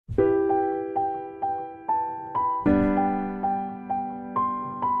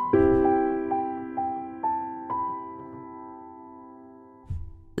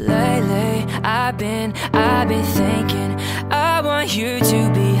I've been thinking. I want you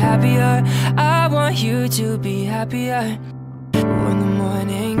to be happier. I want you to be happier. When the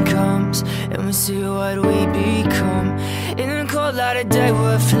morning comes and we see what we become, in the cold light of day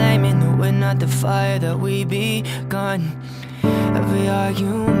we're flaming, though we're not the fire that we begun. Every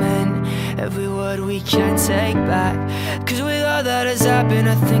argument, every word we can't take back, 'cause with all that has happened,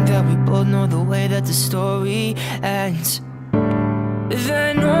 I think that we both know the way that the story ends.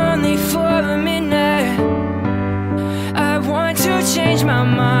 Then only for a minute I want to change my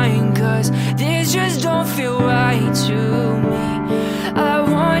mind, 'cause this just don't feel right to me. I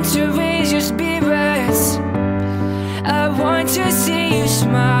want to raise your spirits, I want to see you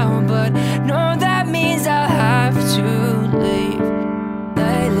smile, but no, that means I'll have to leave.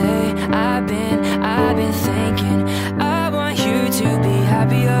 Lately, I've been thinking. I want you to be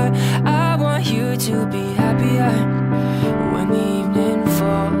happier. I want you to be happier. When the evening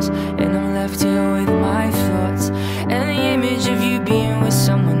falls and I'm left here with my thoughts, and the image of you being with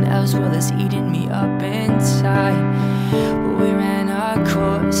someone else, well, it's eating me up inside. But we ran our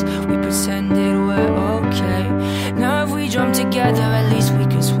course, we pretended we're okay. Now if we jump together, at least we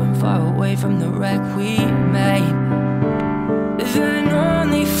can swim far away from the wreck we made. Then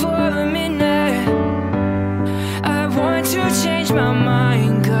only for a minute I want to change my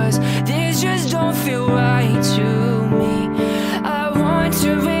mind, 'cause this just don't feel right to me. I want to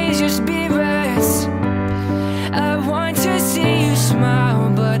raise your spirits, I want to see you smile,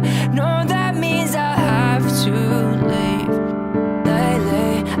 but no, that means I have to leave.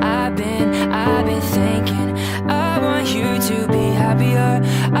 Lately, I've been thinking. I want you to be happier.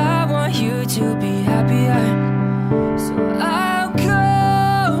 I want you to be